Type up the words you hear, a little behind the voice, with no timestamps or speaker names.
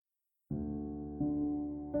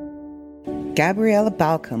Gabriella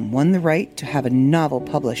Balcom won the right to have a novel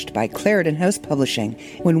published by Clarendon House Publishing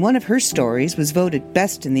when one of her stories was voted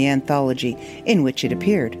best in the anthology in which it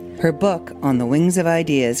appeared. Her book, On the Wings of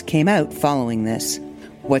Ideas, came out following this.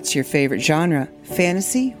 What's your favorite genre?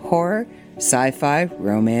 Fantasy, horror, sci-fi,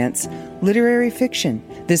 romance, literary fiction.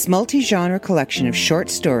 This multi-genre collection of short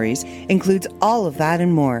stories includes all of that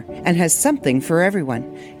and more, and has something for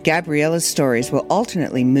everyone. Gabriella's stories will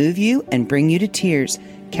alternately move you and bring you to tears,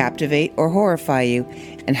 captivate or horrify you,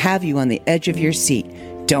 and have you on the edge of your seat.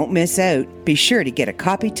 Don't miss out. Be sure to get a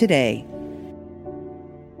copy today.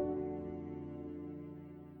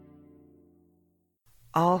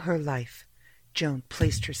 All her life, Joan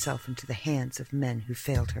placed herself into the hands of men who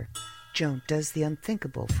failed her. Joan does the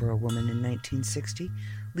unthinkable for a woman in 1960,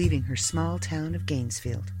 leaving her small town of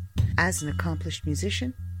Gainesfield. As an accomplished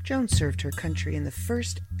musician, Joan served her country in the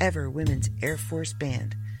first ever women's Air Force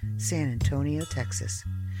band, San Antonio, Texas.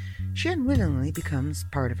 She unwittingly becomes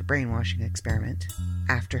part of a brainwashing experiment.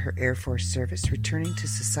 After her Air Force service, returning to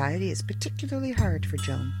society is particularly hard for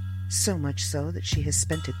Joan, so much so that she has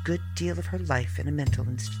spent a good deal of her life in a mental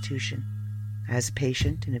institution. As a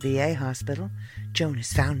patient in a VA hospital, Joan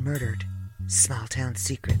is found murdered. Small-town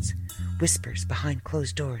secrets, whispers behind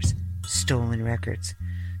closed doors, stolen records,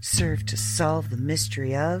 serve to solve the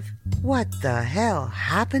mystery of what the hell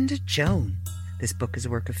happened to Joan. This book is a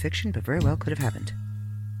work of fiction, but very well could have happened.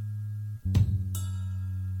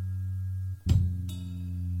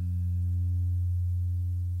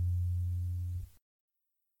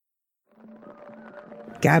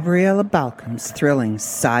 Gabriella Balcom's thrilling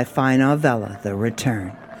sci-fi novella, The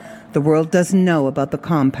Return. The world doesn't know about the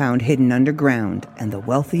compound hidden underground, and the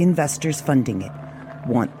wealthy investors funding it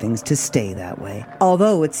want things to stay that way.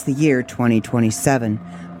 Although it's the year 2027,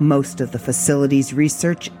 most of the facility's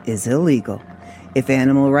research is illegal. If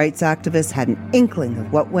animal rights activists had an inkling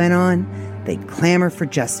of what went on, they'd clamor for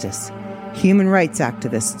justice. Human rights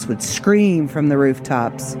activists would scream from the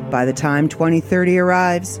rooftops. By the time 2030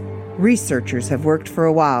 arrives, researchers have worked for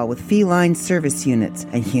a while with feline service units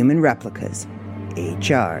and human replicas,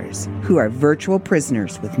 HRs, who are virtual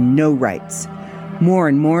prisoners with no rights. More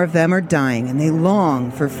and more of them are dying, and they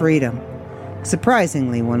long for freedom.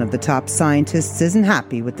 Surprisingly, one of the top scientists isn't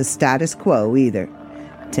happy with the status quo either.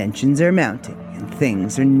 Tensions are mounting, and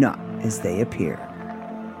things are not as they appear.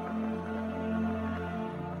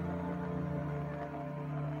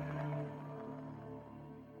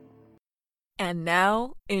 And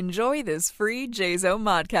now, enjoy this free JZO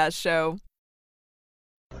Modcast show.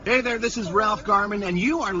 Hey there, this is Ralph Garman, and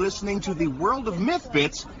you are listening to the World of Myth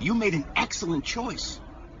Bits. You made an excellent choice.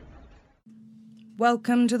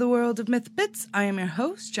 Welcome to the World of Myth Bits. I am your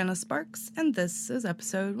host, Jenna Sparks, and this is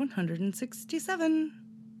episode 167.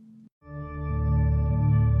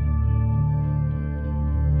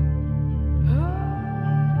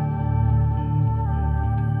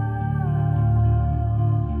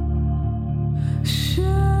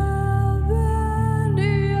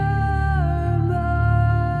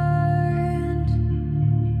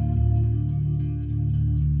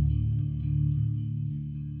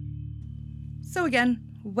 So again,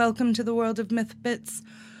 welcome to the World of Myth Bits,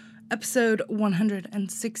 episode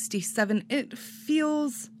 167. It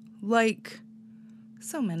feels like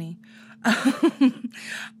so many. All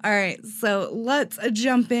right, so let's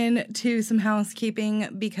jump in to some housekeeping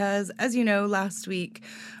because, as you know, last week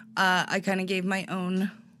I kind of gave my own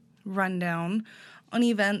rundown on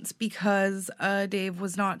events because Dave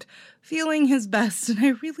was not feeling his best, and I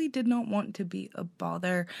really did not want to be a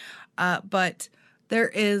bother, but there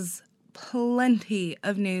is plenty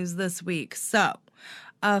of news this week. So,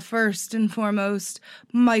 first and foremost,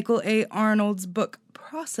 Michael A. Arnold's book,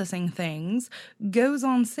 Processing Things, goes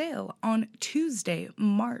on sale on Tuesday,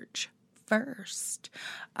 March 1st.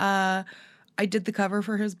 I did the cover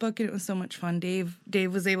for his book, and it was so much fun. Dave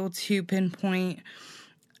was able to pinpoint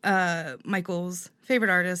Michael's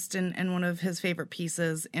favorite artist and one of his favorite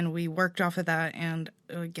pieces, and we worked off of that, and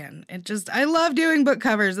again, I love doing book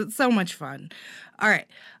covers. It's so much fun. All right.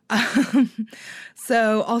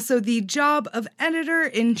 So also the job of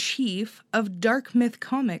editor-in-chief of Dark Myth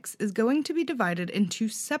Comics is going to be divided into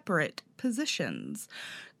separate positions.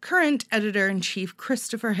 Current editor-in-chief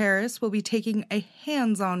Christopher Harris will be taking a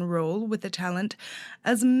hands-on role with the talent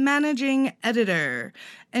as managing editor.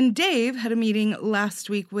 And Dave had a meeting last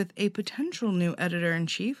week with a potential new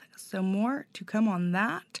editor-in-chief, so more to come on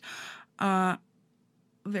that.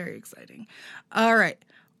 Very exciting. All right.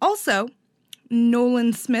 Also,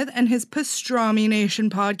 Nolan Smith and his Pastrami Nation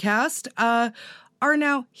podcast are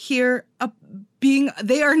now here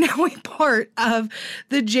they are now a part of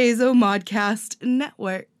the JZO Modcast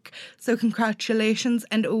network. So congratulations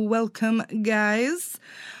and welcome, guys.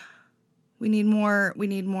 We need more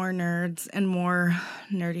nerds and more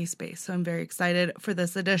nerdy space. So I'm very excited for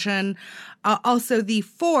this edition. Also, the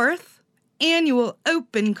 4th annual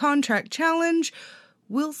Open Contract Challenge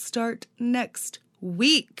will start next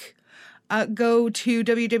week. Go to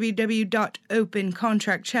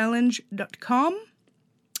www.opencontractchallenge.com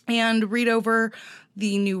and read over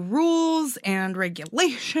the new rules and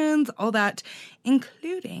regulations, all that,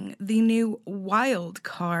 including the new wild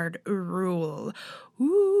card rule.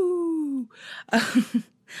 Ooh.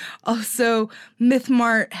 Also,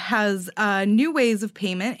 MythMart has new ways of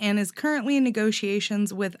payment and is currently in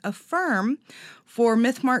negotiations with Affirm for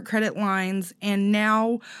MythMart credit lines, and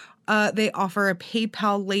now they offer a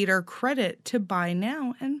PayPal later credit to buy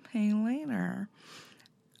now and pay later.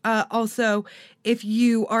 Also, if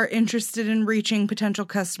you are interested in reaching potential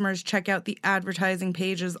customers, check out the advertising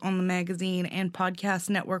pages on the magazine and podcast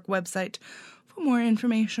network website for more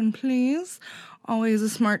information, please. Always a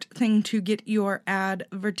smart thing to get your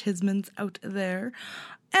advertisements out there.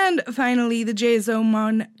 And finally, the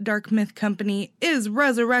Jazomon Dark Myth Company is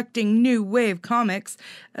resurrecting New Wave Comics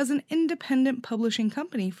as an independent publishing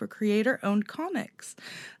company for creator-owned comics.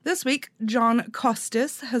 This week, John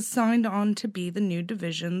Costas has signed on to be the new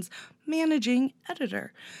division's managing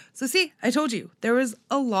editor. So see, I told you, there was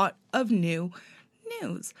a lot of new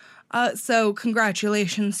news. So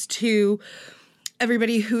congratulations to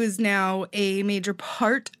everybody who is now a major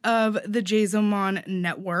part of the Jazomon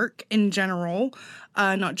network in general.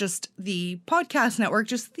 Not just the podcast network,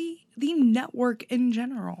 just the network in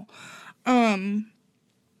general.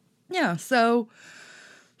 Yeah, so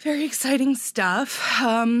very exciting stuff.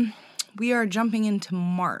 We are jumping into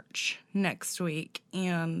March next week,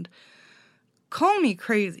 and call me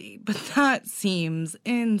crazy, but that seems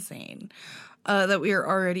insane. That we are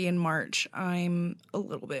already in March. I'm a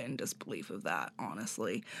little bit in disbelief of that,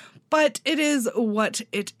 honestly. But it is what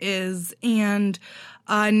it is, and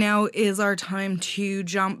now is our time to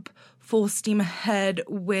jump full steam ahead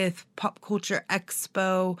with Pop Culture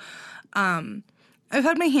Expo. I've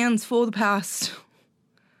had my hands full the past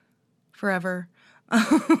forever.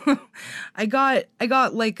 I got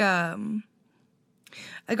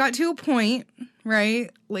to a point,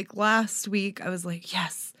 right? Like last week, I was like,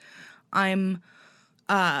 yes, I'm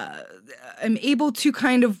able to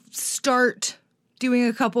kind of start doing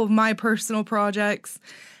a couple of my personal projects,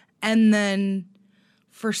 and then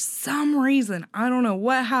for some reason, I don't know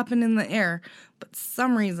what happened in the air, but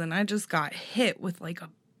some reason I just got hit with like a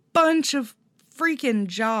bunch of freaking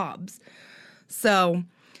jobs. So,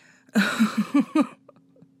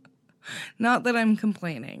 not that I'm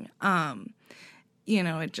complaining. You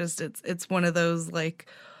know, it's one of those like,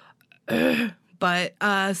 but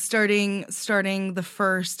starting the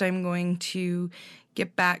 1st, I'm going to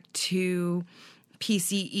get back to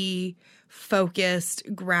PCE focused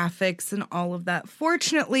graphics and all of that.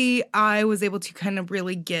 Fortunately, I was able to kind of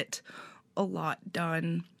really get a lot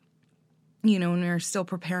done, you know, and we're still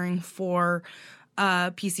preparing for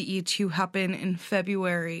PCE to happen in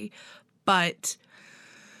February, but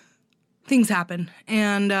things happen,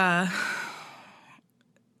 and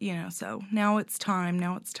you know, so now it's time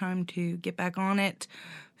to get back on it,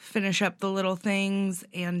 finish up the little things,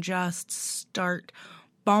 and just start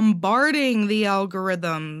bombarding the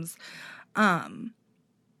algorithms.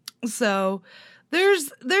 So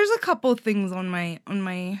there's a couple things on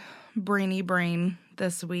my brainy brain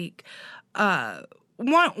this week.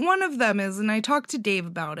 One of them is, and I talked to Dave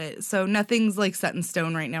about it, so nothing's like set in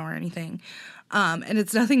stone right now or anything. And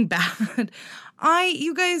it's nothing bad.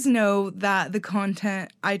 You guys know that the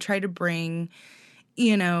content I try to bring,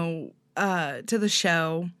 you know, to the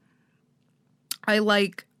show, I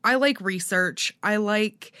like research. I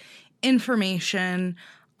like information.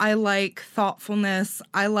 I like thoughtfulness.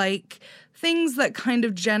 I like things that kind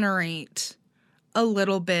of generate a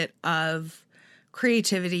little bit of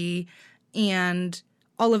creativity and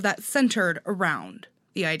all of that centered around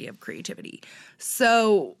the idea of creativity.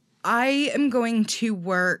 So I am going to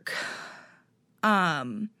work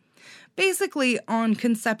basically on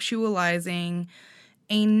conceptualizing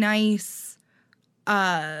a nice,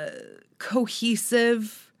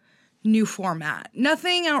 cohesive new format.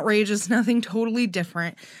 Nothing outrageous, nothing totally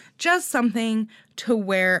different, just something to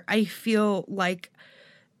where I feel like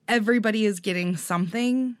everybody is getting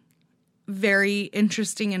something very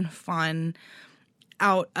interesting and fun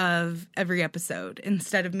out of every episode,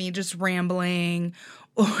 instead of me just rambling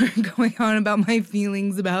or going on about my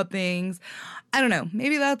feelings about things. I don't know.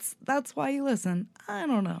 Maybe that's why you listen. I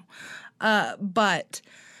don't know. But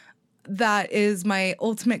that is my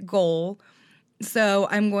ultimate goal. So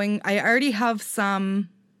I already have some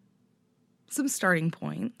starting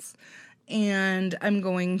points. And I'm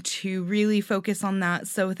going to really focus on that.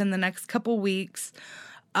 So within the next couple weeks,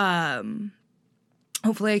 hopefully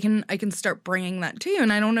I can start bringing that to you.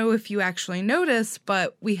 And I don't know if you actually noticed,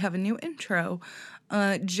 but we have a new intro.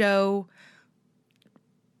 Joe,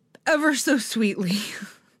 ever so sweetly,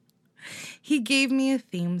 he gave me a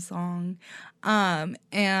theme song.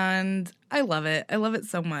 And I love it. I love it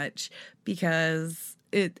so much because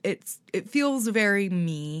it feels very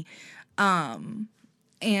me.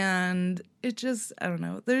 And it just, I don't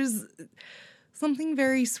know, there's something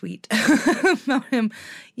very sweet about him,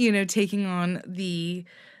 taking on the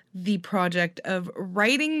project of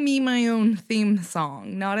writing me my own theme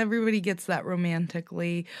song. Not everybody gets that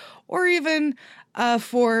romantically or even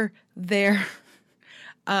for their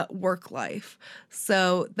work life.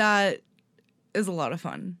 So that is a lot of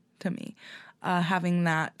fun to me, having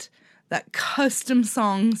that custom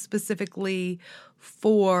song specifically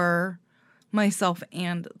for myself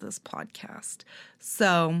and this podcast.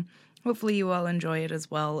 So hopefully you all enjoy it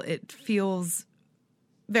as well. It feels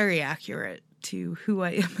very accurate to who I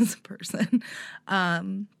am as a person.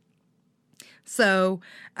 So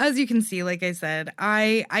as you can see, like I said,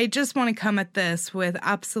 I just want to come at this with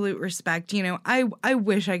absolute respect. I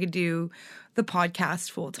wish I could do the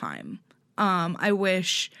podcast full time. I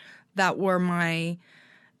wish that were my,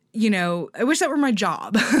 I wish that were my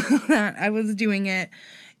job, that I was doing it.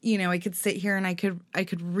 I could sit here and I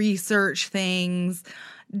could research things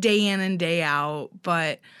day in and day out,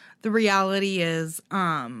 but the reality is,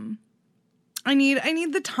 I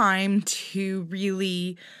need the time to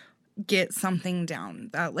really get something down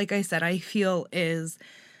that, like I said, I feel is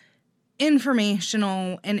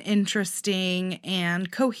informational and interesting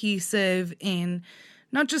and cohesive in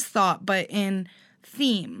not just thought, but in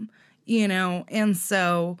theme, and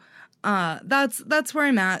so, that's where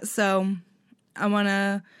I'm at. So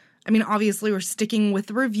obviously we're sticking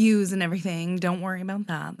with reviews and everything. Don't worry about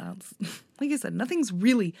that. That's, like I said, nothing's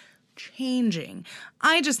really changing.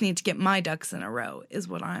 I just need to get my ducks in a row is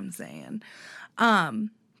what I'm saying.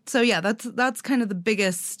 So yeah, that's kind of the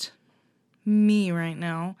biggest me right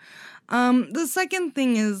now. The second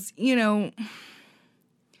thing is, and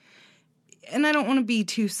I don't want to be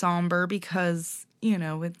too somber because,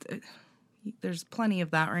 there's plenty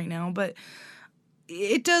of that right now, but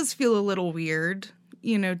it does feel a little weird,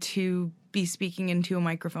 to be speaking into a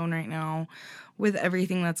microphone right now with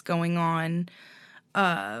everything that's going on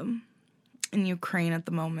in Ukraine at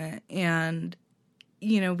the moment. And,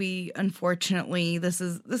 we unfortunately, this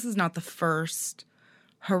is not the first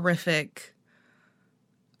horrific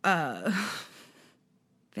thing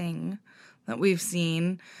that we've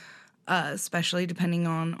seen, especially depending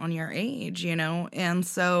on your age, and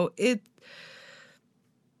so it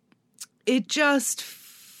just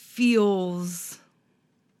feels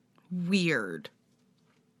weird.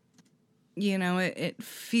 It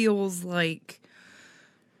feels like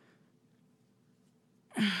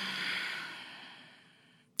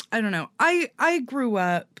I don't know. I grew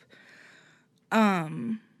up,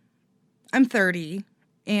 I'm 30,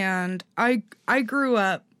 and I grew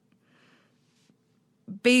up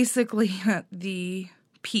basically at the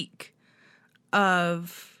peak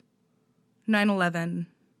of 9/11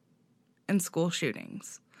 and school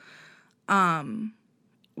shootings. I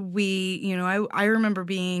remember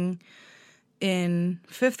being in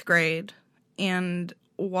 5th grade and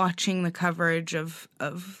watching the coverage of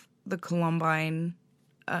the Columbine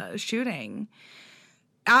shooting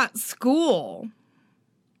at school.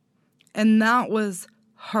 And that was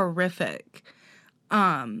horrific.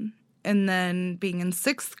 And then being in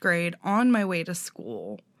 6th grade on my way to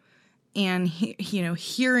school and,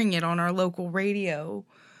 hearing it on our local radio,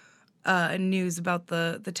 news about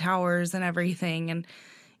the towers and everything. And,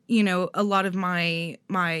 a lot of my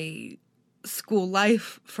school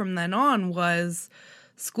life from then on was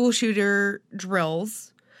school shooter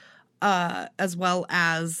drills, as well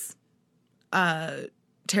as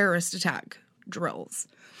terrorist attack drills.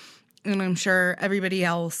 And I'm sure everybody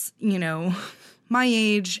else, my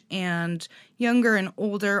age and younger and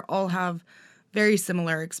older all have very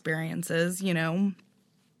similar experiences. I know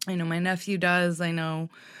my nephew does. I know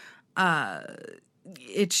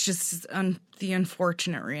it's just the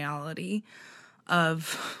unfortunate reality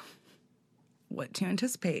of what to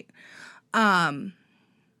anticipate. And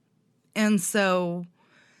so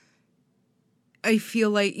I feel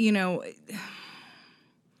like,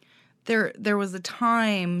 there was a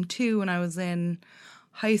time too when I was in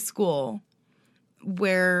high school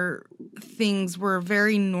where things were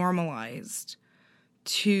very normalized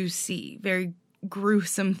to see, very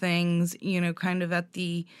gruesome things, kind of at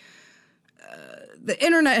the the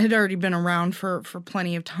internet had already been around for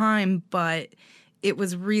plenty of time, but it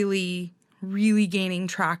was really, really gaining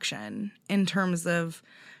traction in terms of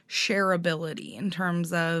shareability, in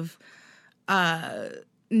terms of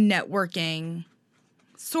networking,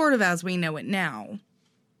 sort of as we know it now.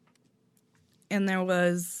 And there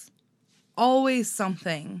was always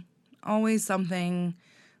something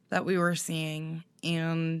that we were seeing,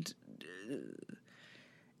 and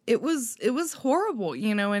it was horrible,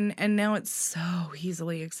 you know, and now it's so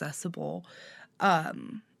easily accessible,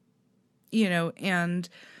 you know, and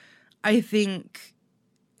I think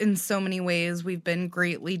in so many ways we've been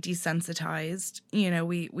greatly desensitized. You know,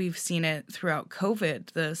 we've seen it throughout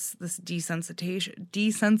COVID, this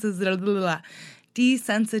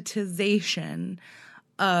desensitization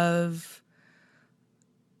of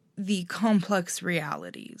the complex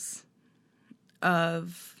realities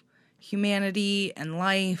of humanity and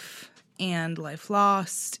life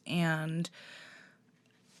lost, and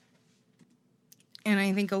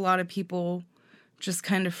I think a lot of people just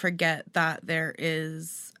kind of forget that there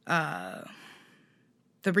is the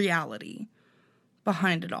reality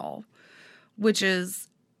behind it all, which is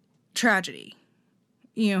tragedy.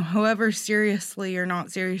 You know, however seriously or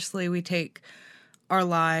not seriously we take our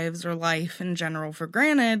lives or life in general for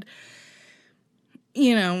granted,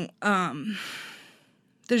 you know,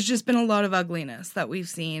 there's just been a lot of ugliness that we've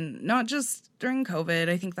seen, not just during COVID.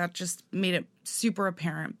 I think that just made it super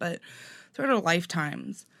apparent, but throughout our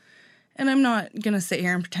lifetimes. And I'm not going to sit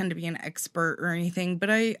here and pretend to be an expert or anything, but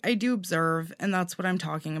I do observe, and that's what I'm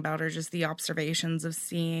talking about, are just the observations of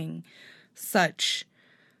seeing such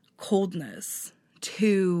coldness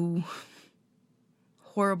to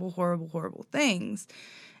horrible, horrible, horrible things.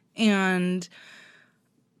 And,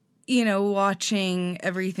 you know, watching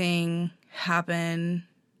everything happen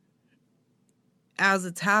as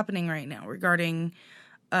it's happening right now regarding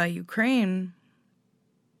Ukraine,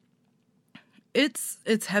 it's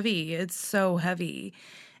heavy. It's so heavy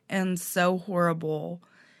and so horrible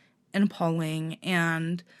and appalling.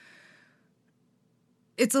 And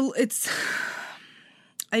it's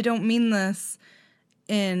I don't mean this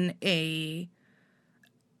in a,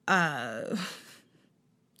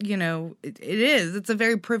 you know, it's a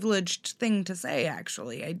very privileged thing to say,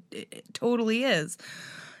 actually. It totally is.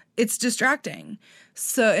 It's distracting.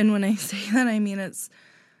 So, and when I say that, I mean, it's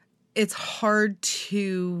hard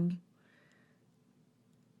to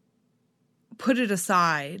put it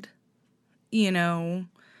aside, you know,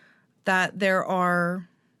 that there are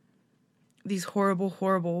these horrible,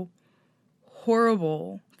 horrible,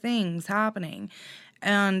 horrible things happening.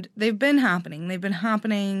 And they've been happening. They've been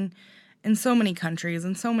happening in so many countries,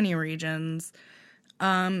 in so many regions.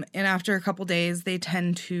 And after a couple days, they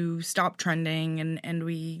tend to stop trending, and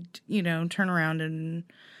we, you know, turn around and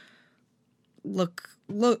look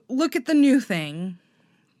at the new thing,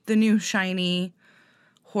 the new shiny,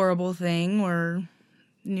 horrible thing, or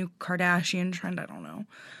new Kardashian trend. I don't know.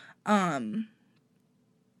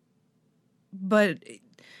 But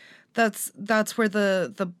that's where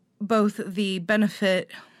the both the benefit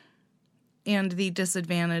and the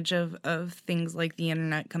disadvantage of things like the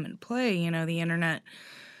internet come into play. You know, the internet,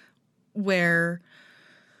 where,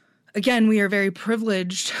 again, we are very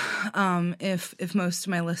privileged. If most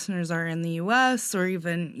of my listeners are in the US or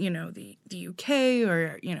even, you know, the UK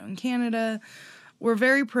or, you know, in Canada, we're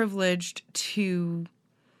very privileged to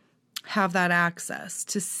have that access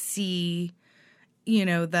to see, you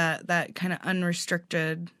know, that kind of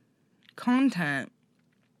unrestricted content.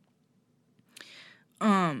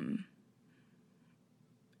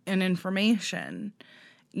 And information,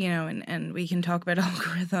 you know, and we can talk about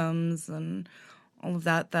algorithms and all of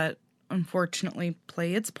that unfortunately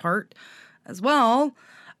play its part as well,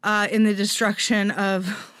 in the destruction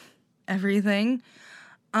of everything.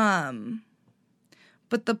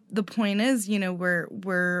 But the point is, you know,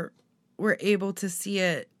 we're able to see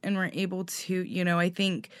it, and we're able to, you know, I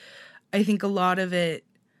think a lot of it,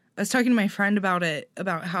 I was talking to my friend about it,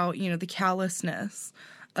 about how, you know, the callousness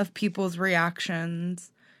of people's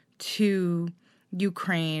reactions to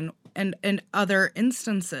Ukraine and other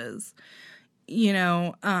instances, you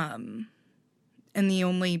know, and the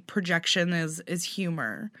only projection is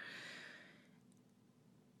humor.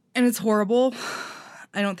 And it's horrible.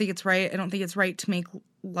 I don't think it's right. I don't think it's right to make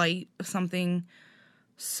light of something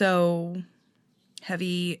so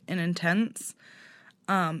heavy and intense,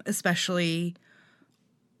 especially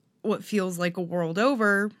what feels like a world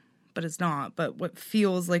over, but it's not, but what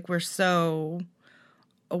feels like we're so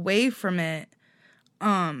away from it.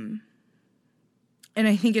 And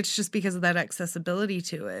I think it's just because of that accessibility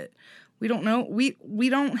to it. We don't know, we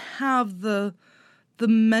don't have the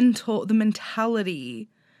mentality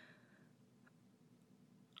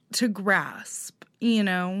to grasp, you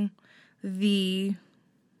know, the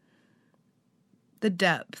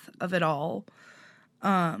depth of it all.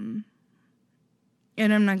 And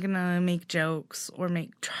I'm not gonna make jokes or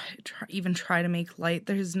even try to make light.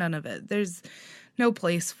 There's none of it. There's no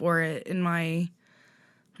place for it in my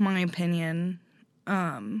opinion.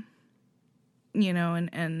 You know,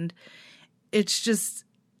 and it's just,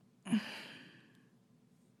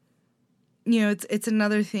 you know, it's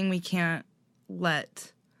another thing we can't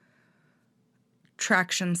let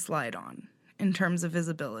traction slide on in terms of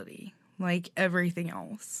visibility, like everything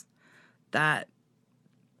else that,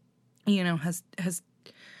 you know, has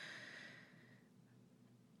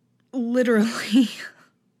literally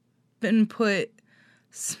been put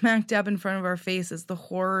smack dab in front of our faces, the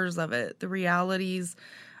horrors of it, the realities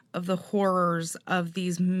of the horrors of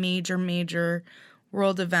these major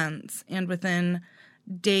world events. And within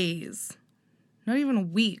days, not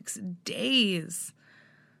even weeks, days,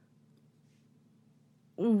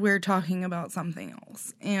 we're talking about something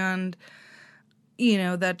else. And, you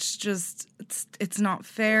know, that's just, it's not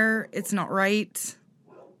fair. It's not right.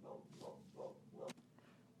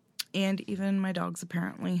 And even my dogs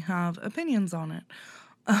apparently have opinions on it.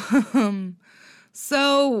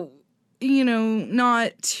 So, you know,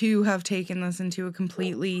 not to have taken this into a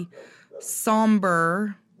completely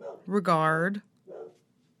somber regard,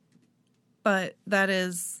 but that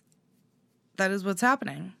is what's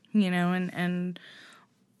happening, you know, and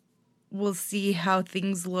we'll see how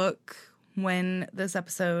things look when this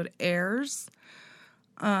episode airs.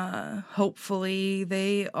 Hopefully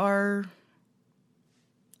they are,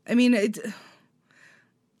 I mean,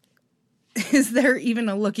 is there even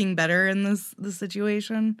a looking better in this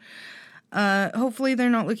situation? Hopefully they're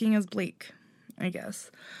not looking as bleak, I guess.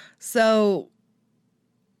 So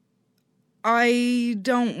I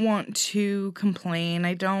don't want to complain.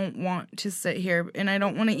 I don't want to sit here, and I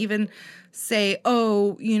don't want to even say,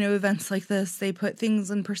 oh, you know, events like this, they put things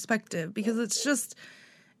in perspective, because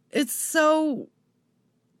it's so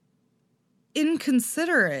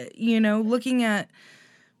inconsiderate, you know, looking at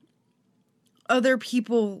other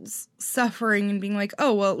people's suffering and being like,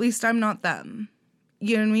 oh, well, at least I'm not them.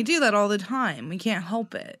 You know, and we do that all the time. We can't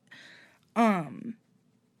help it. And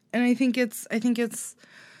I think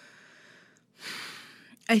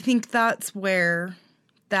that's where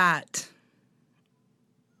that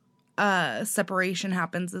separation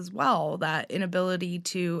happens as well, that inability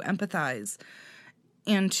to empathize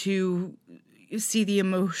and to see the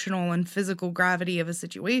emotional and physical gravity of a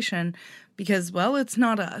situation, because, well, it's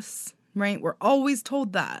not us, right? We're always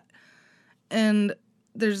told that. And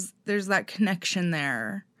there's that connection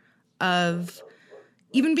there of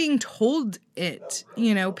even being told it,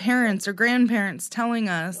 you know, parents or grandparents telling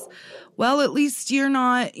us, well, at least you're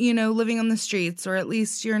not, you know, living on the streets, or at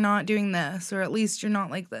least you're not doing this, or at least you're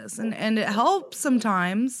not like this. And it helps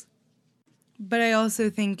sometimes, but I also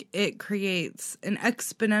think it creates an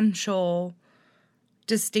exponential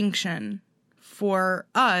distinction for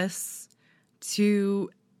us to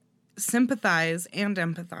sympathize and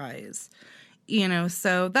empathize, you know.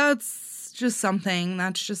 So that's just something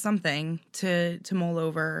to mull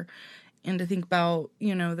over and to think about,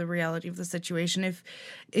 you know, the reality of the situation.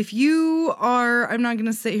 If you are, I'm not going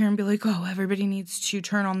to sit here and be like, oh, everybody needs to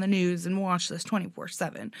turn on the news and watch this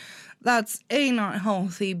 24/7. That's A, not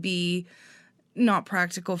healthy, B, not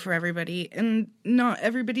practical for everybody, and not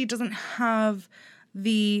everybody doesn't have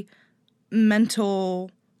the mental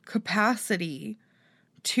capacity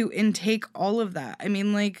to intake all of that. I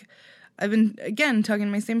mean, like, I've been, again, talking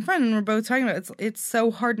to my same friend, and we're both talking about it's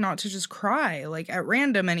so hard not to just cry, like, at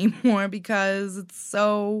random anymore, because it's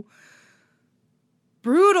so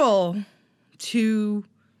brutal to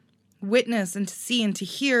witness and to see and to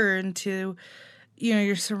hear, and to, you know,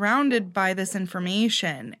 you're surrounded by this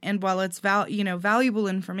information, and while it's valuable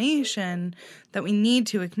information that we need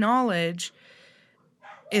to acknowledge,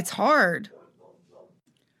 it's hard.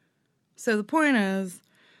 So the point is,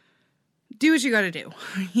 do what you gotta do,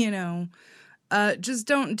 you know. Just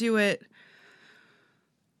don't do it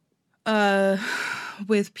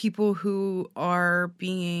with people who are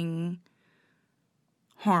being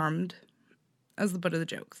harmed as the butt of the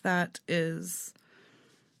joke. That is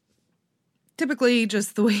typically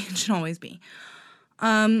just the way it should always be.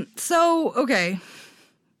 So, okay.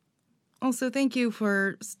 Also, thank you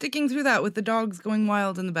for sticking through that with the dogs going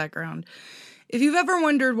wild in the background. If you've ever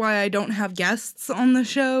wondered why I don't have guests on the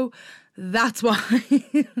show, that's why.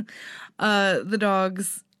 The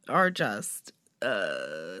dogs are just,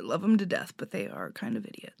 love them to death, but they are kind of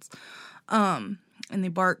idiots. And they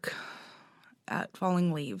bark at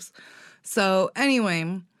falling leaves. So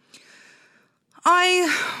anyway,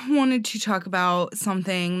 I wanted to talk about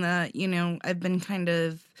something that, I've been kind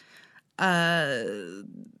of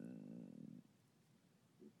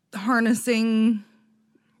harnessing,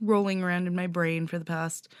 rolling around in my brain for the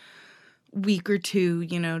past week or two,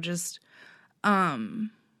 just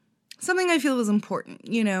something I feel was important.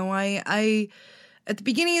 I at the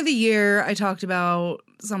beginning of the year, I talked about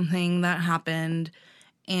something that happened,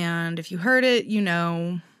 and if you heard it,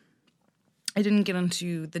 I didn't get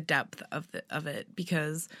into the depth of it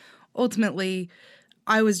because ultimately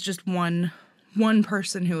I was just one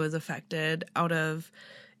person who was affected out of,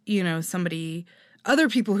 other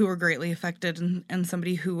people who were greatly affected and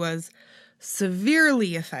somebody who was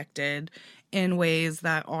severely affected in ways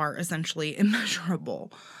that are essentially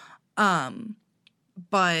immeasurable.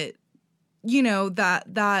 But,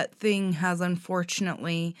 that thing has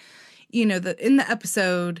unfortunately, in the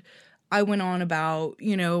episode, I went on about,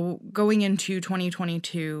 going into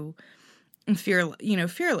 2022 and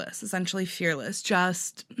fearless, essentially fearless,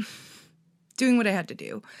 just doing what I had to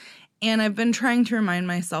do. And I've been trying to remind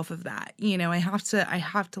myself of that. I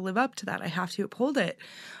have to live up to that. I have to uphold it.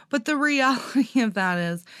 But the reality of that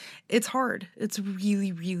is it's hard. It's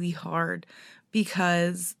really, really hard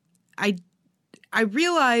because I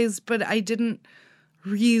realized, but I didn't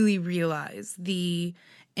really realize the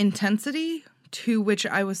intensity to which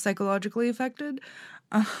I was psychologically affected.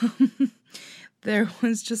 There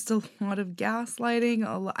was just a lot of gaslighting.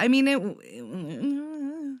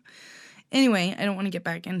 Anyway, I don't want to get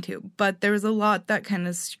back into, but there was a lot that kind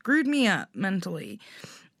of screwed me up mentally,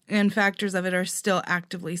 and factors of it are still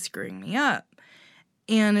actively screwing me up.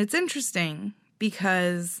 And it's interesting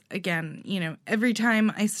because, again, every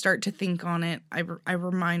time I start to think on it, I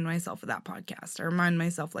remind myself of that podcast. I remind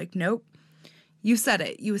myself, like, nope, you said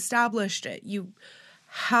it. You established it. You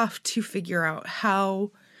have to figure out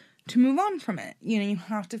how to move on from it. You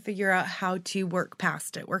have to figure out how to work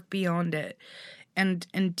past it, work beyond it,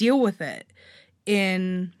 and deal with it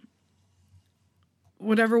in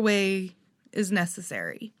whatever way is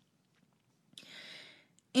necessary.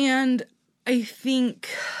 And I think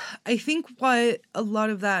what a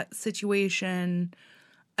lot of that situation,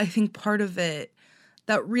 I think part of it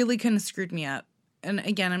that really kind of screwed me up, and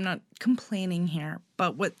again, I'm not complaining here,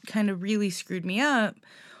 but what kind of really screwed me up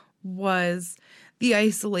was the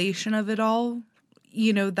isolation of it all.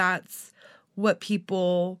 That's what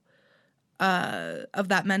people of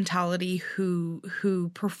that mentality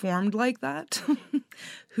who performed like that,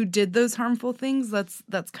 who did those harmful things.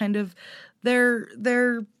 That's kind of their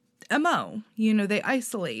MO. They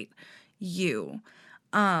isolate you.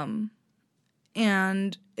 And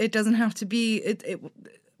it doesn't have to be, it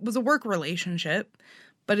was a work relationship,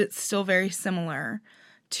 but it's still very similar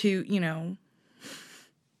to,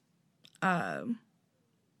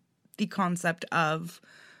 the concept of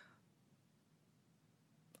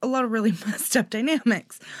a lot of really messed up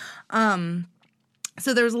dynamics. So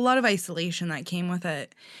there was a lot of isolation that came with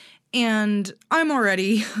it. And I've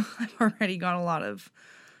already got a lot of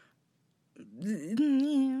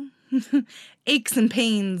aches and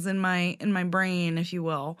pains in my brain, if you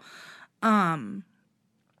will.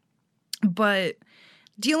 But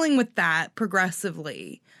dealing with that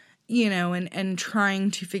progressively, and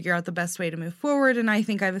trying to figure out the best way to move forward. And I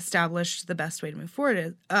think I've established the best way to move forward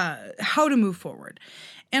is how to move forward.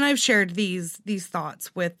 And I've shared these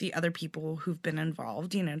thoughts with the other people who've been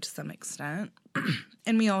involved, to some extent.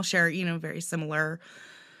 And we all share, very similar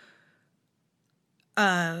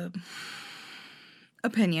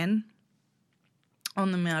opinion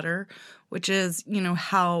on the matter, which is,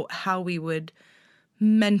 how we would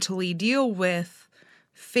mentally deal with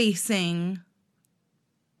facing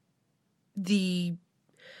the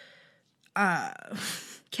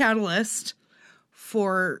catalyst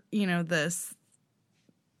for, this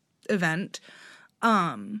event,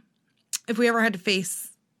 if we ever had to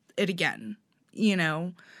face it again,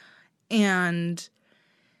 and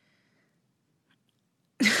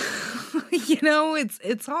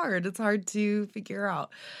it's hard to figure out.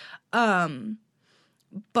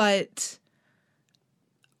 But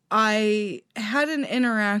I had an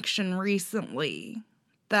interaction recently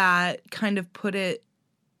that kind of put it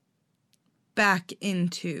back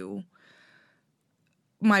into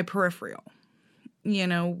my peripheral,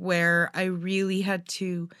 where I really had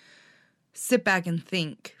to sit back and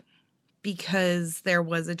think, because there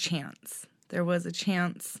was a chance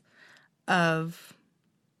of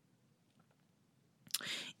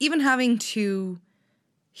even having to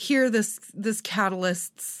hear this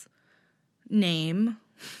catalyst's name,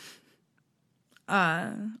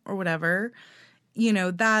 or whatever,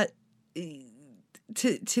 that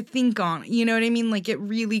to think on, you know what I mean? Like, it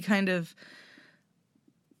really kind of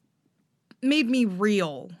made me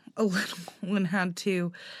reel a little and had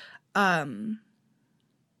to really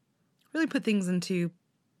put things into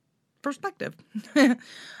perspective.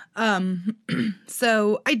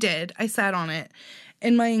 So I did. I sat on it,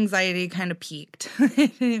 and my anxiety kind of peaked.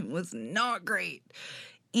 It was not great.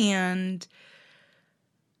 And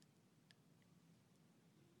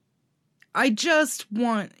I just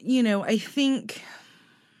want, I think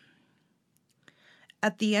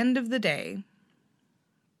at the end of the day,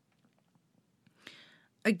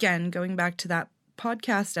 again, going back to that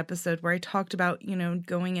podcast episode where I talked about,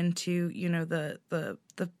 going into,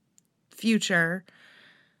 the future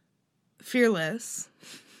fearless,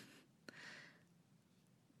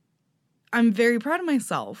 I'm very proud of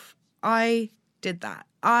myself. I did that.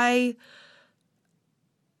 I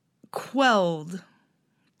quelled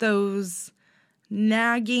those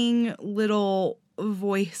nagging little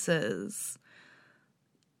voices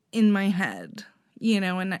in my head,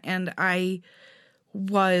 and I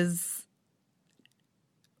was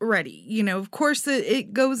ready. Of course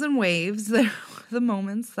it goes in waves. There are the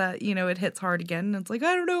moments that, it hits hard again, and it's like,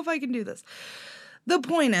 I don't know if I can do this. The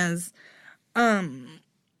point is,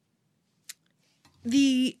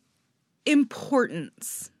 the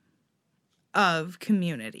importance of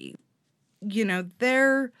community.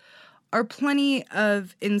 There are plenty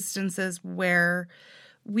of instances where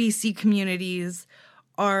we see communities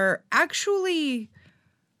are actually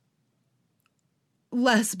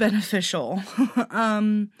less beneficial.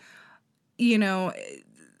 Being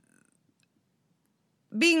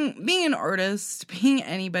an artist, being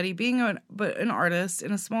anybody, being an artist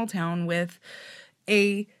in a small town with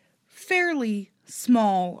a fairly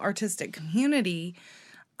small artistic community,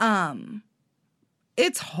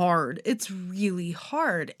 it's hard. It's really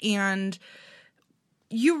hard. And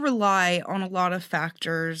you rely on a lot of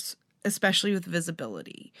factors, especially with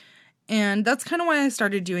visibility. And that's kind of why I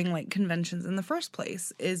started doing like conventions in the first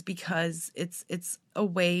place, is because it's a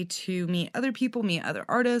way to meet other people, meet other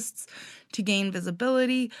artists, to gain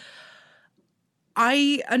visibility.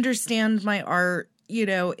 I understand my art,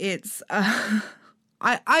 it's,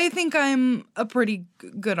 I think I'm a pretty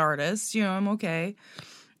good artist, I'm okay,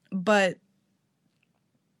 but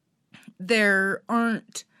there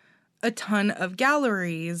aren't a ton of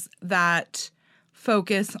galleries that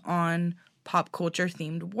focus on pop culture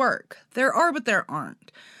themed work. There are, but there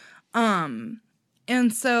aren't. And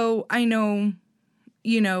so I know,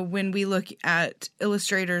 when we look at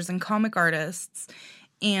illustrators and comic artists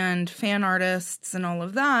and fan artists and all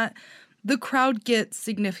of that, the crowd gets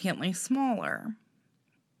significantly smaller.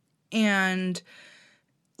 And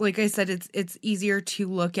like I said, it's easier to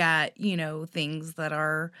look at, things that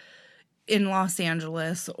are in Los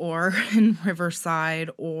Angeles or in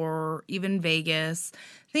Riverside or even Vegas,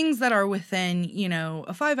 things that are within,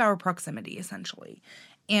 a 5-hour proximity, essentially.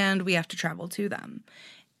 And we have to travel to them.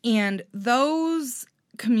 And those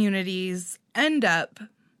communities end up,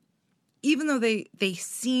 even though they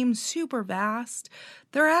seem super vast,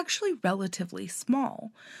 they're actually relatively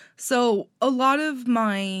small. So a lot of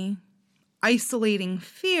my isolating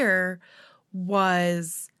fear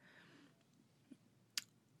was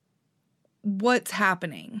what's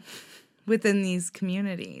happening within these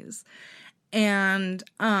communities. And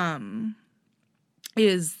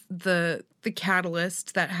is the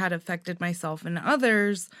catalyst that had affected myself and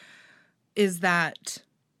others, is that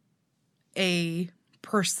a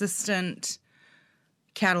persistent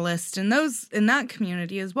catalyst in that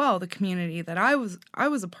community as well, the community that I was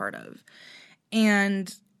a part of.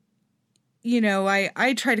 And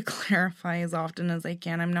I try to clarify as often as I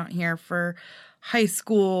can. I'm not here for high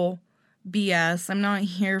school BS. I'm not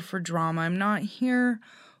here for drama. I'm not here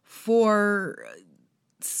for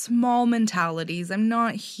small mentalities. I'm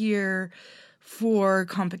not here for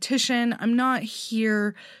competition. I'm not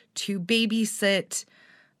here to babysit,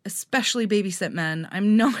 especially babysit men.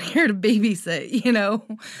 I'm not here to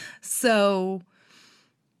babysit, So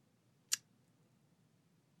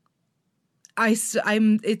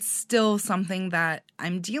it's still something that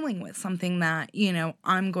I'm dealing with, something that,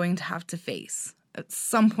 I'm going to have to face at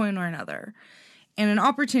some point or another. And an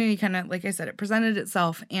opportunity kind of, like I said, it presented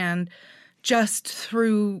itself, and just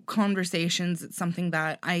through conversations, it's something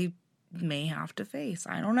that I may have to face.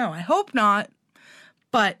 I don't know. I hope not.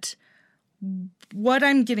 But what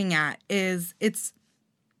I'm getting at is it's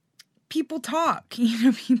people talk,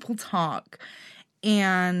 people talk.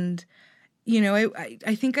 And,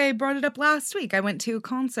 I think I brought it up last week. I went to a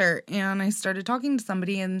concert and I started talking to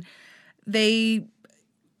somebody, and they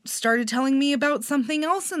started telling me about something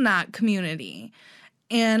else in that community.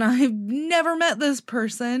 And I've never met this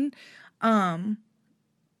person. And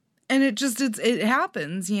it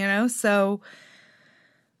happens, So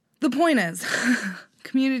The point is,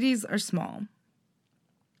 communities are small.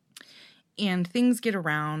 And things get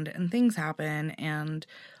around and things happen and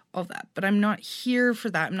all that. But I'm not here for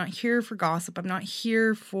that. I'm not here for gossip. I'm not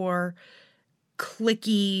here for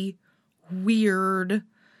cliquey, weird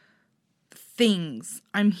things.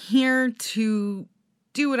 I'm here to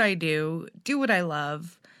do what I do what I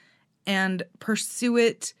love, and pursue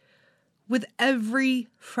it with every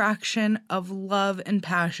fraction of love and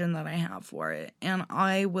passion that I have for it. And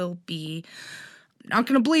I will be, not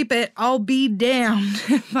going to bleep it, I'll be damned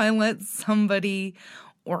if I let somebody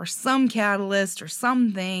or some catalyst or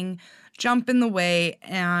something jump in the way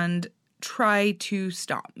and try to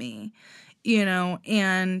stop me,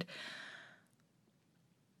 and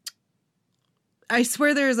I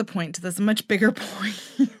swear there is a point to this, a much bigger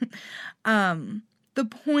point. The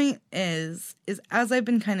point is as I've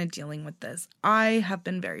been kind of dealing with this, I have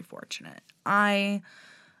been very fortunate. I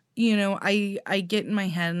get in my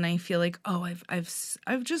head and I feel like, oh,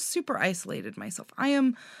 I've just super isolated myself. I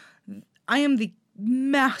am the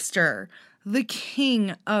master, the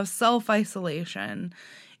king of self-isolation,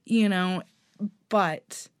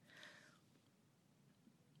 but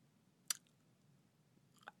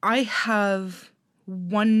I have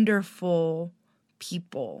wonderful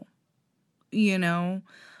people, I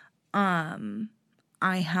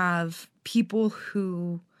have people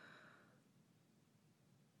who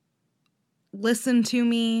listen to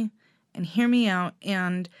me and hear me out,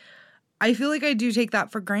 and I feel like I do take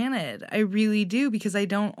that for granted. I really do, because I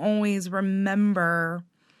don't always remember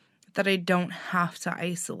that I don't have to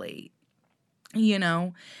isolate,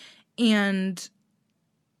 and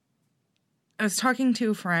I was talking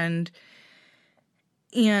to a friend,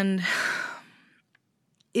 and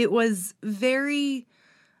it was very,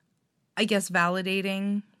 I guess,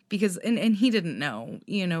 validating, because, and he didn't know,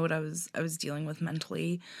 what I was dealing with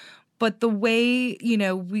mentally, but the way,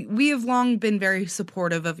 we have long been very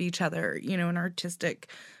supportive of each other, in artistic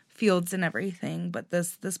fields and everything, but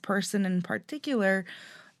this person in particular,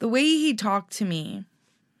 the way he talked to me,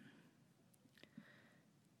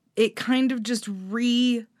 it kind of just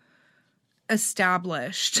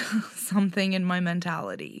re-established something in my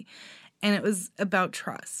mentality. And it was about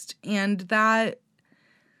trust. And that,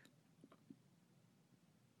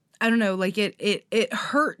 I don't know, like it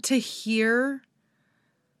hurt to hear.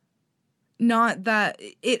 Not that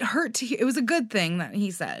it hurt to hear. It was a good thing that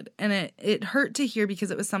he said. And it hurt to hear,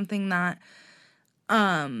 because it was something that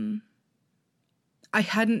I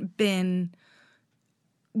hadn't been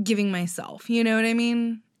giving myself. You know what I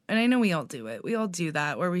mean? And I know we all do it. We all do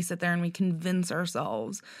that, where we sit there and we convince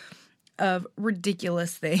ourselves of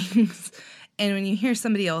ridiculous things. And when you hear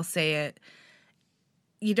somebody else say it,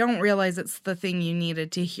 you don't realize it's the thing you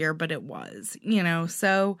needed to hear, but it was,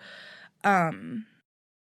 So,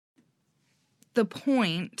 the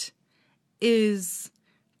point is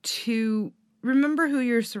to remember who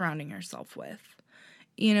you're surrounding yourself with.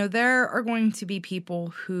 There are going to be people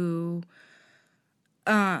who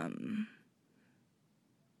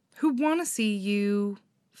want to see you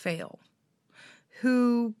fail,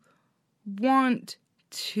 who want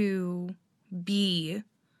to be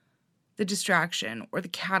the distraction or the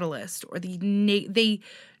catalyst or they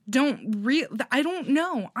I don't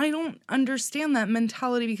know. I don't understand that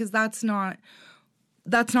mentality, because that's not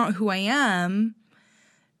who I am.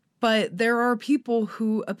 But there are people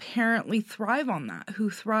who apparently thrive on that,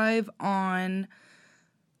 who thrive on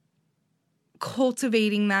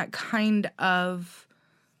cultivating that kind of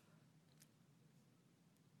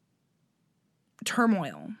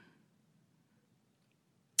turmoil.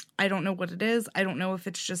 I don't know what it is. I don't know if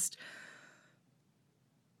it's just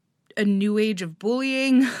a new age of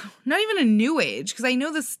bullying. Not even a new age, because I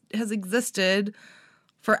know this has existed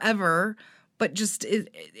forever, but just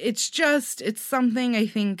it's something I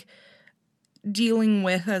think dealing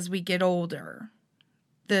with as we get older.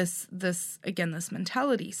 This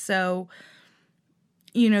mentality. So,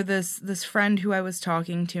 this friend who I was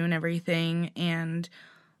talking to and everything, and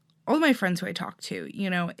all of my friends who I talk to,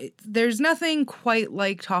 there's nothing quite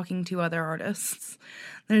like talking to other artists.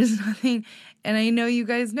 There's nothing, and I know you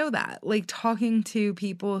guys know that, like talking to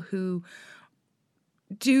people who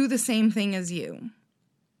do the same thing as you.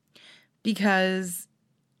 Because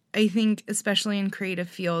I think, especially in creative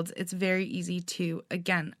fields, it's very easy to,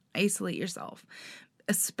 again, isolate yourself,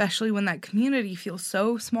 especially when that community feels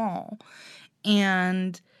so small.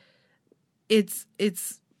 And it's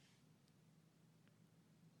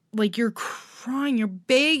like you're crying, you're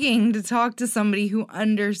begging to talk to somebody who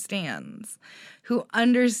understands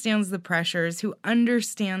the pressures, who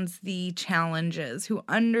understands the challenges, who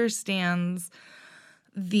understands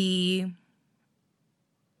the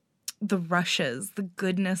the rushes, the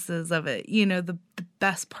goodnesses of it, the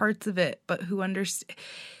best parts of it, but who understands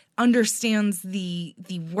the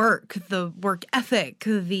work ethic,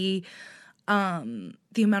 the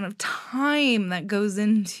amount of time that goes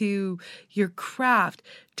into your craft.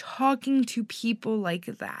 Talking to people like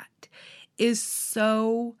that is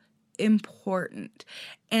so important.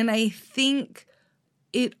 And I think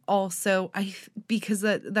it also, because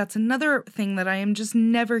that's another thing that I am just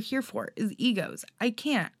never here for, is egos. I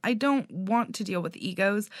don't want to deal with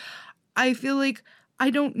egos. I feel like I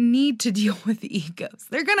don't need to deal with egos.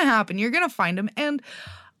 They're going to happen. You're going to find them. And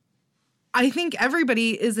I think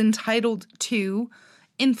everybody is entitled to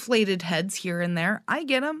inflated heads here and there. I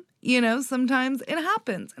get them. Sometimes it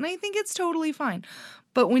happens. And I think it's totally fine.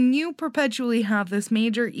 But when you perpetually have this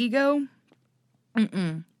major ego,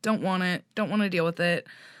 don't want it. Don't want to deal with it.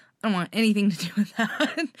 I don't want anything to do with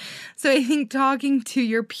that. So I think talking to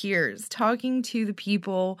your peers, talking to the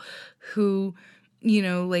people who,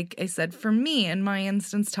 like I said, for me, in my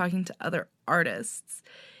instance, talking to other artists,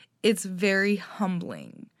 it's very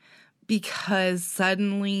humbling because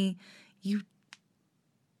suddenly you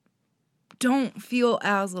don't feel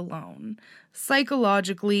as alone.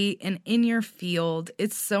 Psychologically and in your field,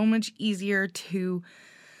 it's so much easier to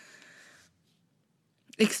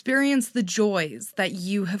experience the joys that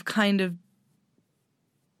you have kind of,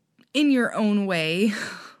 in your own way,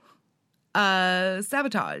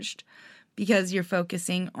 sabotaged because you're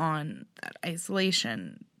focusing on that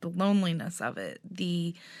isolation, the loneliness of it,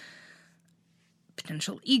 the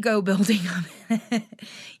potential ego building of it.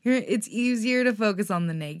 It's easier to focus on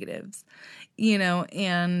the negatives,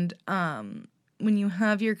 and when you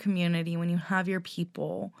have your community, when you have your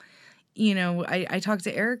people, I talk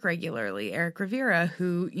to Eric regularly, Eric Rivera,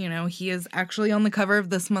 who, he is actually on the cover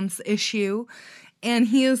of this month's issue, and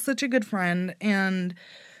he is such a good friend, and,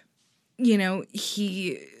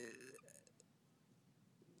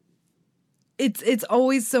 it's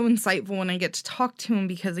always so insightful when I get to talk to him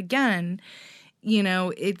because, again,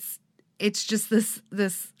 it's just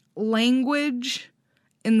this language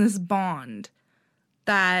in this bond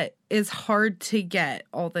that is hard to get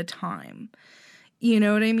all the time. You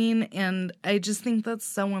know what I mean? And I just think that's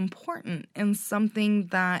so important and something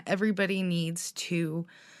that everybody needs to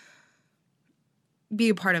be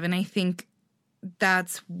a part of. And I think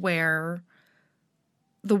that's where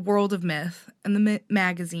the World of Myth and the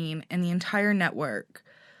magazine and the entire network,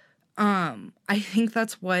 I think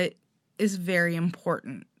that's what is very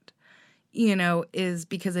important, is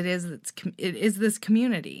because it is this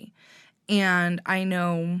community. And I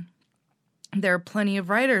know there are plenty of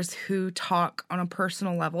writers who talk on a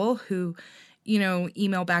personal level, who,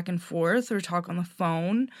 email back and forth or talk on the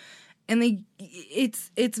phone. And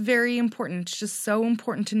it's very important. It's just so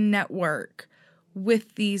important to network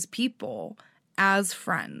with these people as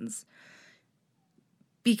friends.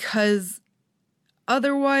 Because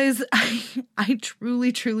otherwise, I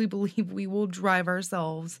truly, truly believe we will drive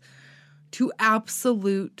ourselves to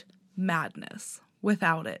absolute madness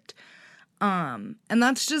without it. And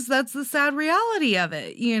that's the sad reality of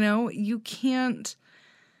it. You can't,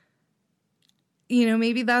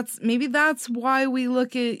 maybe that's why we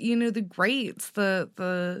look at, the greats,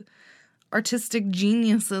 the artistic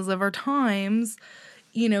geniuses of our times,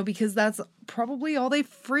 because that's probably all they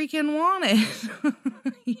freaking wanted,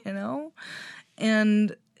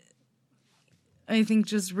 and I think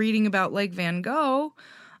just reading about like Van Gogh,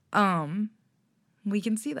 we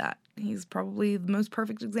can see that. He's probably the most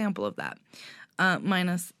perfect example of that,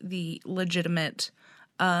 minus the legitimate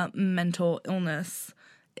mental illness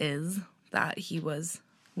that he was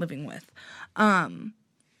living with.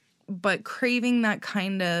 But craving that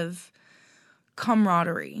kind of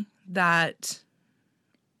camaraderie that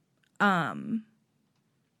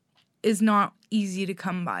is not easy to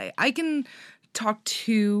come by. I can talk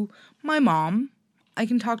to my mom. I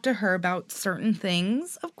can talk to her about certain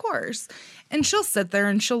things, of course. And she'll sit there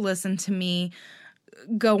and she'll listen to me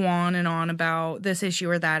go on and on about this issue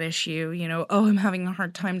or that issue. Oh, I'm having a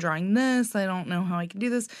hard time drawing this. I don't know how I can do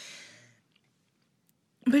this.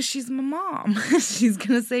 But she's my mom. She's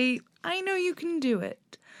going to say, I know you can do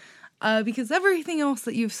it. Because everything else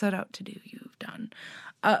that you've set out to do, you've done.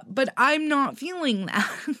 But I'm not feeling that.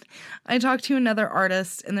 I talk to another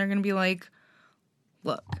artist and they're going to be like,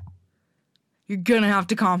 look, you're going to have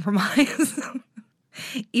to compromise.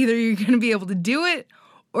 Either you're going to be able to do it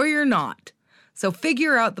or you're not. So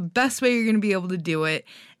figure out the best way you're going to be able to do it.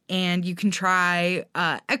 And you can try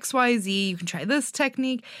X, Y, Z. You can try this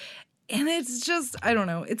technique. And it's just, I don't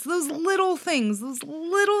know. It's those little things.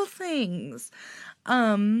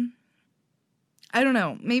 I don't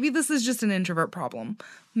know. Maybe this is just an introvert problem.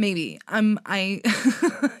 Maybe. I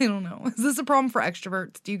don't know. Is this a problem for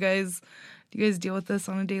extroverts? Do you guys deal with this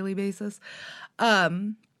on a daily basis?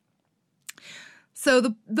 So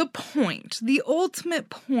the ultimate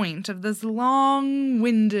point of this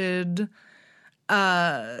long-winded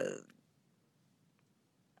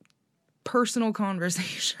personal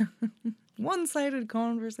conversation, one-sided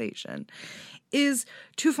conversation, is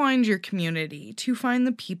to find your community, to find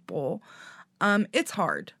the people. It's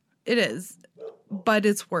hard. It is. But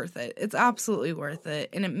it's worth it. It's absolutely worth it.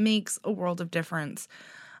 And it makes a world of difference.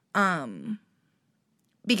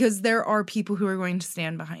 Because there are people who are going to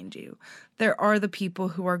stand behind you. There are the people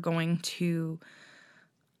who are going to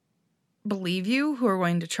believe you, who are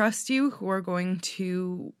going to trust you, who are going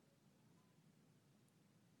to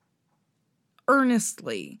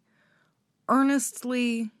earnestly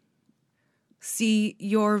see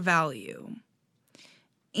your value.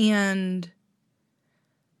 And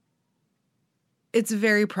it's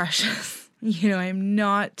very precious. I'm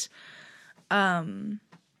not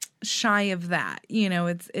shy of that.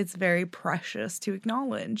 It's very precious to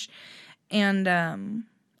acknowledge. And I'm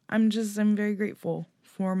very grateful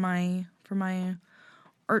for my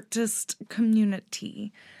artist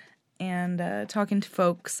community and talking to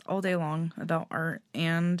folks all day long about art.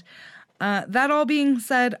 And that all being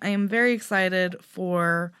said, I am very excited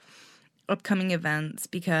for upcoming events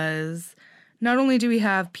because not only do we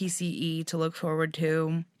have PCE to look forward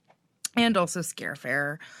to and also Scare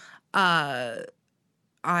Fair,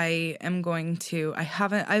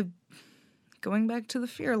 going back to the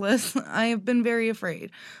Fearless, I have been very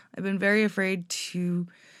afraid. I've been very afraid to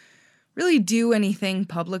really do anything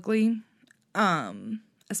publicly,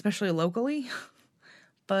 especially locally,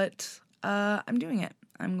 but I'm doing it.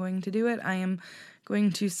 I'm going to do it. I am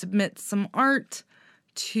going to submit some art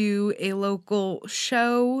to a local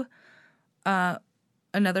show.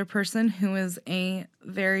 Another person who is a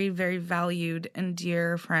very, very valued and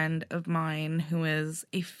dear friend of mine who is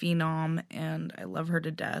a phenom, and I love her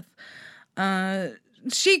to death.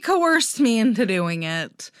 She coerced me into doing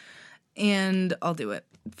it, and I'll do it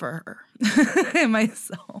for her and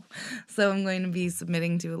myself. So I'm going to be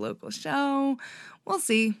submitting to a local show. We'll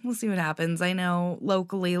see. We'll see what happens. I know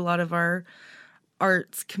locally a lot of our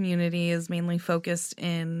arts community is mainly focused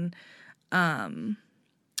in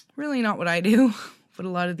really not what I do, what a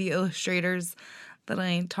lot of the illustrators that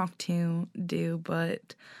I talk to do,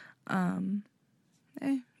 but who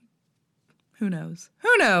knows?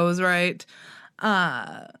 Who knows, right?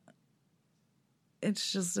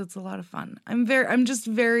 It's a lot of fun. I'm just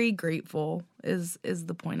very grateful is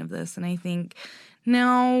the point of this, and I think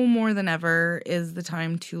now more than ever is the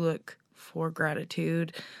time to look for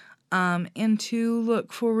gratitude, and to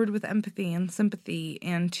look forward with empathy and sympathy,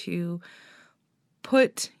 and to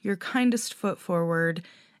put your kindest foot forward,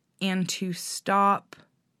 and to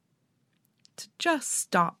just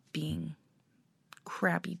stop being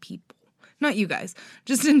crappy people. Not you guys,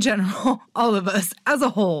 just in general, all of us as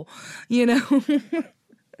a whole,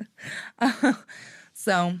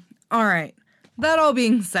 So, all right. That all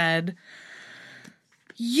being said,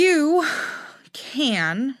 you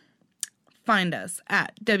can find us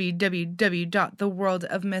at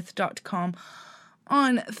www.theworldofmyth.com,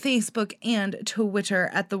 on Facebook and Twitter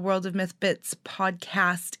at The World of Myth Bits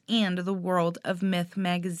Podcast and The World of Myth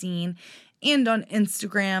Magazine, and on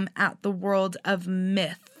Instagram at The World of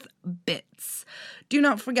Myth Bits. Do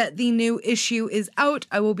not forget the new issue is out.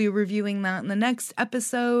 I will be reviewing that in the next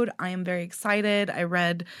episode. I am very excited. I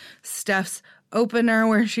read Steph's opener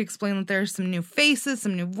where she explained that there's some new faces,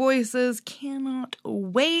 some new voices. Cannot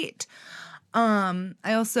wait. I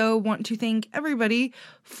also want to thank everybody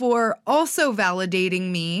for also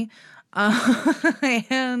validating me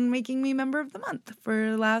and making me member of the month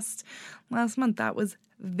for last month. That was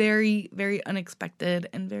very, very unexpected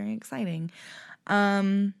and very exciting.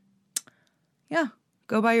 Yeah,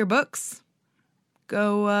 go buy your books.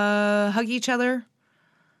 Go hug each other.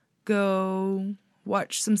 Go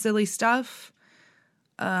watch some silly stuff.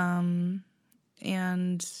 And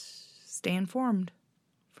stay informed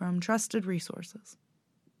from trusted resources.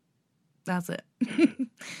 That's it.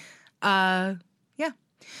 Yeah.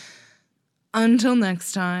 Until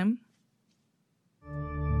next time,